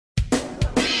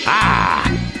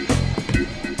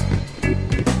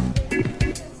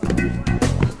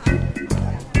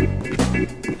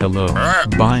Hello,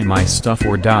 buy my stuff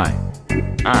or die.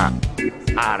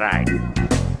 Alright.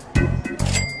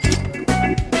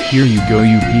 Here you go,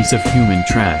 you piece of human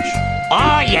trash.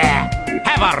 Oh yeah!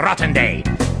 Have a rotten day!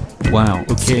 Wow,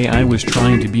 okay, I was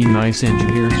trying to be nice and you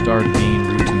here started being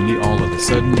rude to me all of a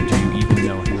sudden. Do you even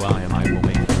know who I am? I will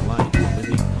make your life a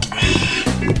living hell.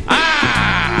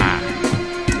 Ah!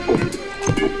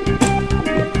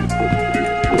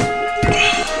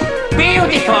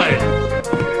 Beautiful!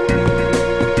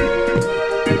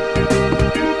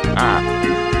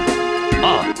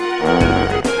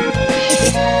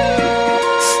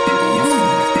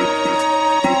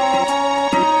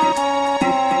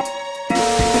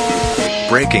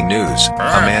 Breaking news,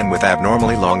 a man with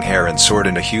abnormally long hair and sword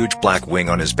and a huge black wing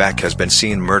on his back has been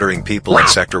seen murdering people in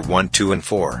Sector 1, 2 and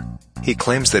 4. He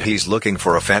claims that he's looking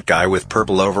for a fat guy with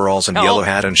purple overalls and yellow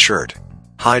hat and shirt.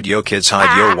 Hide yo kids,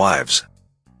 hide yo wives.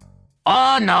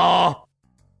 Oh no!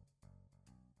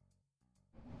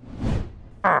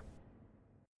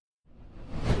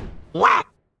 What?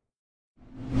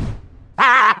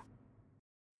 Ah!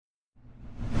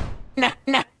 No,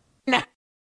 no, no.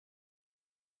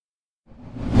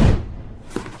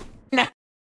 No.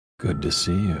 Good to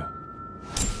see you.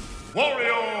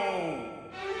 Wario!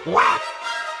 What?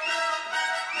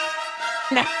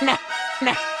 No, no,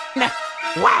 no, no.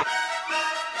 What?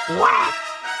 What?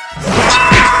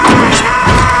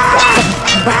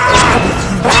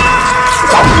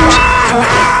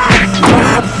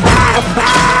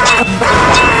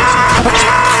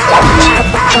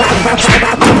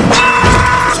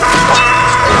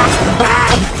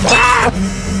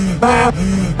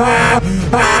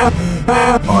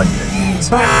 On your knees.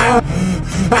 I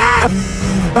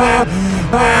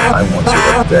want you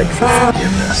to beg for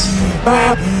forgiveness.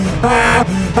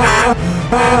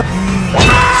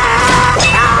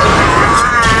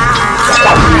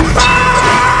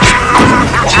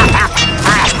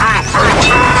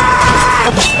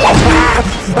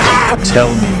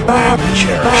 Tell me what you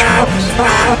cherish most.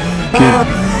 Give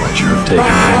me what you have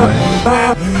taken away.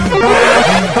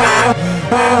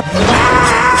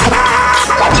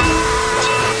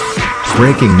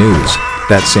 Breaking news,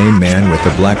 that same man with the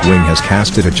black wing has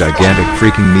casted a gigantic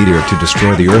freaking meteor to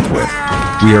destroy the Earth with.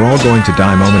 We are all going to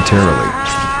die momentarily.